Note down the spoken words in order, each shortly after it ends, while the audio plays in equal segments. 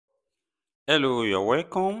Hello, you're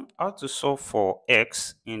welcome. How to solve for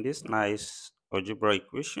x in this nice algebra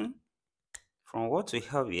equation. From what we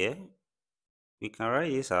have here, we can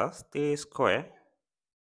write this as 3 square,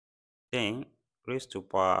 then raised to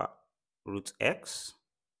power root x,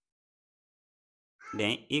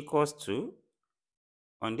 then equals to,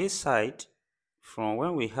 on this side, from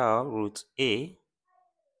when we have root a,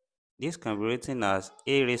 this can be written as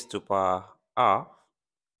a raised to power half.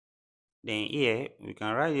 Then here, we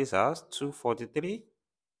can write this as 243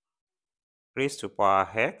 raised to power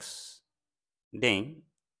x, then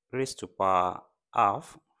raised to power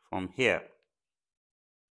half from here.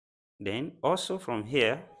 Then also from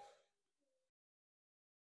here,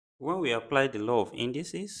 when we apply the law of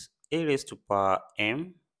indices, a raised to power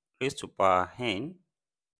m raised to power n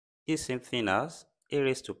is same thing as a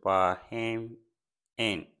raised to power m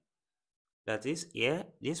n. That is, here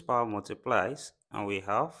this power multiplies and we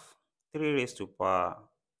have 3 raised to power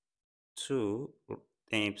 2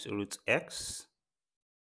 times root x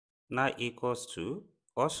now equals to,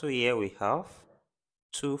 also here we have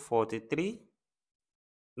 243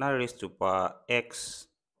 now raised to power x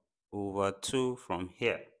over 2 from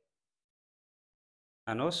here.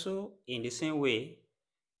 And also in the same way,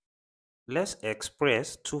 let's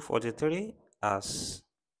express 243 as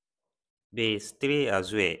base 3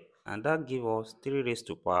 as well, and that gives us 3 raised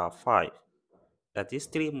to power 5. That is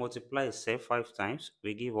 3 multiply itself 5 times,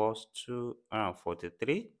 will give us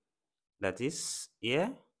 243. That is,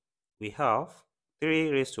 here we have 3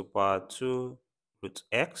 raised to power 2 root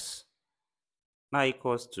x now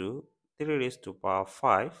equals to 3 raised to power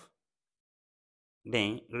 5,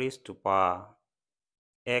 then raised to power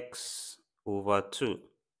x over 2.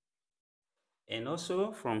 And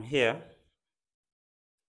also from here,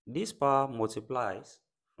 this power multiplies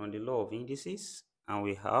from the law of indices and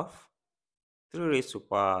we have 3 raised to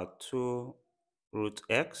power 2 root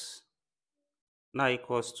x now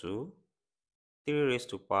equals to 3 raised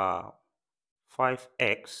to power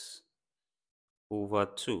 5x over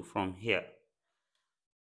 2 from here.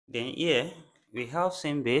 Then here we have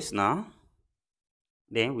same base now.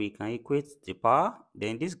 Then we can equate the power.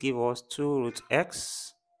 Then this gives us 2 root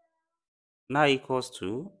x now equals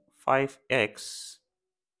to 5x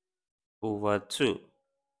over 2.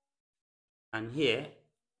 And here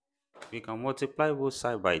we can multiply both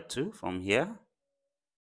sides by 2 from here.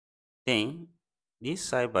 Then this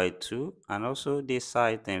side by 2 and also this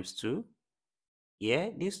side times 2.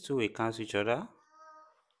 Here these two will cancel each other.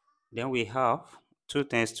 Then we have 2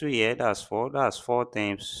 times 2 here, that's 4. That's 4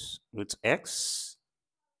 times root x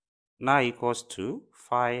now equals to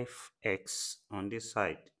 5x on this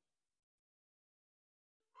side.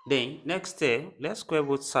 Then next step, let's square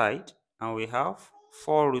both sides and we have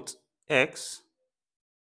 4 root x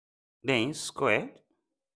then squared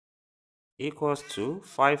equals to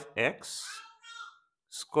 5x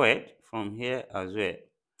squared from here as well.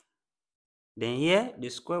 Then here the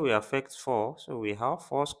square will affect 4, so we have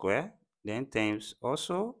 4 squared then times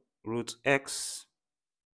also root x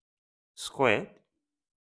squared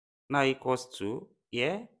now equals to,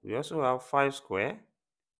 here we also have 5 squared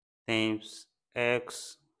times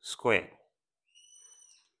x squared.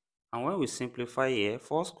 And when we simplify here,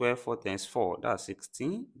 4 squared 4 times 4, that's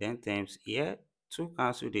 16, then times here 2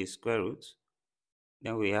 cancel the square root,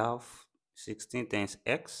 then we have 16 times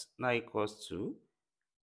x now equals to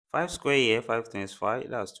 5 squared here, 5 times 5,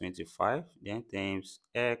 that's 25, then times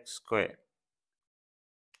x squared.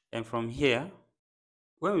 And from here,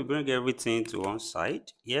 when we bring everything to one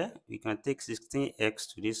side, here we can take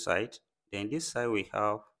 16x to this side, then this side we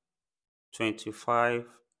have 25x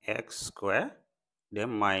squared, then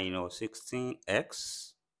minus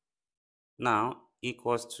 16x now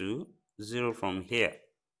equals to 0 from here.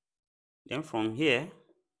 Then from here,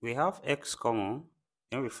 we have x common,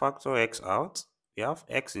 then we factor x out, we have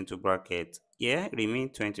x into bracket. Here remain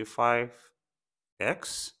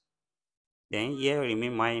 25x, then here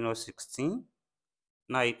remain minus 16,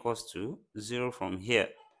 now equals to 0 from here.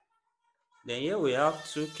 Then here we have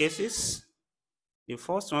two cases. The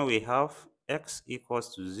first one we have x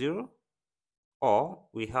equals to 0, or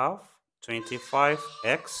we have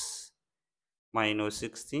 25x minus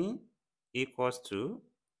 16 equals to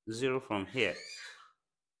 0 from here.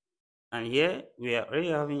 And here we are already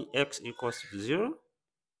having x equals to 0.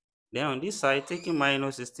 Then on this side, taking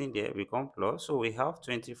minus 16 there become plus. So we have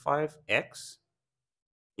 25x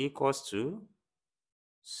equals to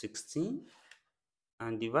 16.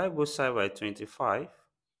 And divide both sides by 25.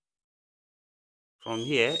 From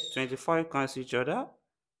here, 25 cancel each other.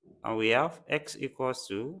 And we have x equals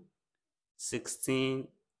to 16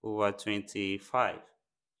 over 25.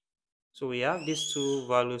 So we have these two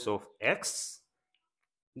values of x.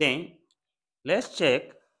 Then Let's check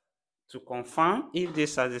to confirm if they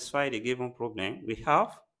satisfy the given problem. We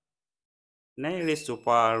have 9 raised to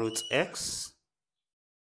power root x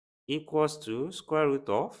equals to square root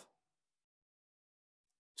of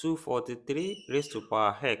 243 raised to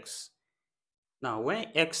power x. Now, when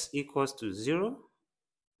x equals to 0,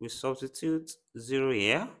 we substitute 0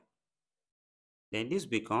 here. Then this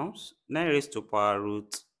becomes 9 raised to power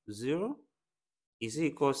root 0 is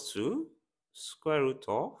equals to square root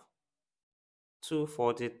of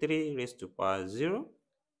 243 raised to power 0.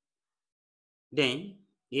 Then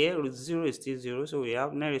here root 0 is still 0, so we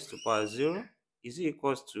have 9 raised to power 0 is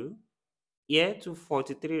equals to here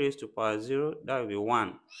 243 raised to power 0, that will be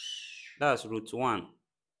 1. That's root 1.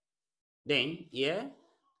 Then here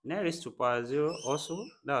 9 raised to power 0 also,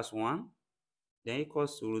 that's 1. Then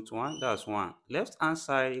equals to root 1, that's 1. Left hand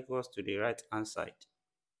side equals to the right hand side.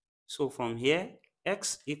 So from here,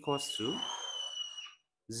 x equals to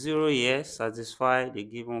 0 here satisfy the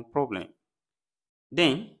given problem.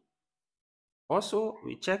 Then also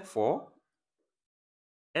we check for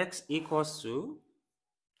x equals to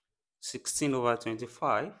 16 over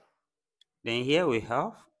 25. Then here we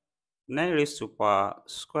have 9 raised to power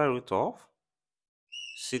square root of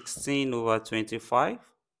 16 over 25.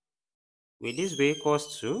 Will this be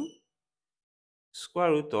equals to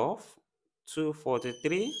square root of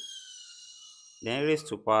 243 then raised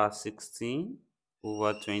to power 16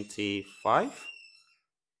 over 25.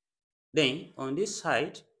 Then on this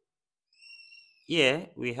side, here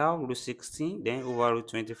we have root 16 then over root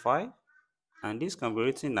 25, and this can be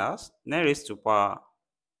written as 9 raised to power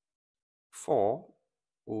 4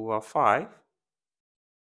 over 5.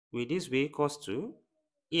 Will this be equals to,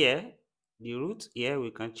 here the root here we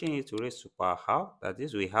can change it to raised to power half, that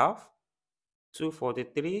is we have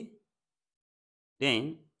 243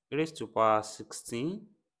 then raised to power 16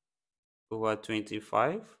 over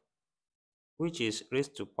 25, which is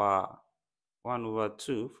raised to power 1 over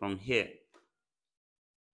 2 from here.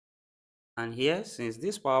 And here, since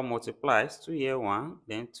this power multiplies, 2 here 1,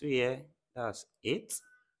 then 2 here, that's 8.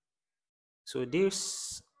 So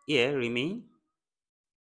this here remain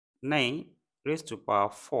 9 raised to power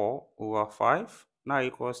 4 over 5, now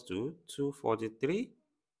equals to 243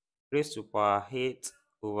 raised to power 8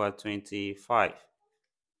 over 25.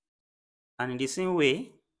 And in the same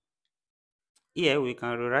way, here we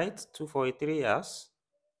can rewrite 243 as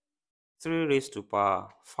 3 raised to power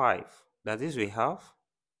 5. That is, we have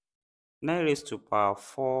 9 raised to power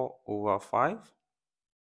 4 over 5.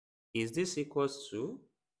 Is this equals to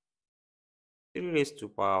 3 raised to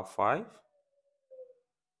power 5,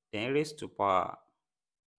 then raised to power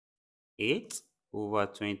 8 over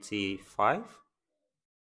 25.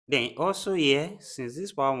 Then also here, since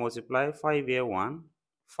this power multiply, 5 here 1,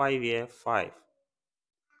 5 here 5.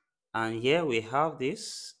 And here we have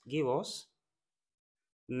this, give us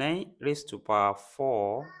 9 raised to power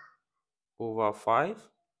 4 over 5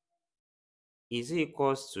 is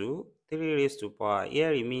equals to 3 raised to power,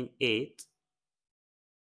 here remain 8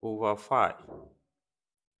 over 5.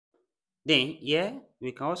 Then here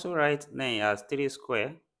we can also write 9 as 3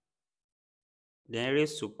 square, then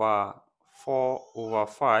raised to power 4 over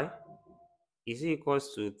 5 is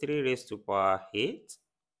equals to 3 raised to power 8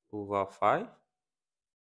 over 5.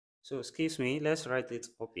 So excuse me, let's write it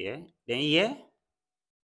up here. Then here,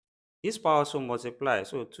 this power also multiplies.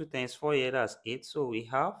 So 2 times 4 here, that's 8. So we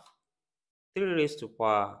have 3 raised to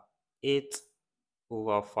power 8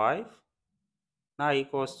 over 5 now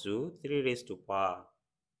equals to 3 raised to power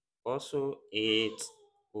also 8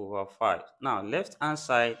 over 5. Now left hand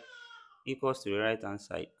side equals to the right hand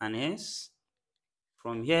side, and hence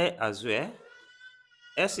from here as well,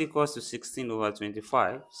 s equals to 16 over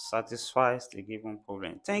 25 satisfies the given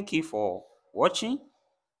problem. Thank you for watching.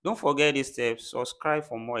 Don't forget these steps, subscribe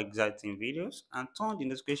for more exciting videos, and turn the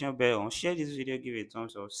notification bell on. Share this video, give it a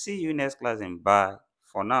thumbs up. See you next class, and bye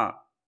for now.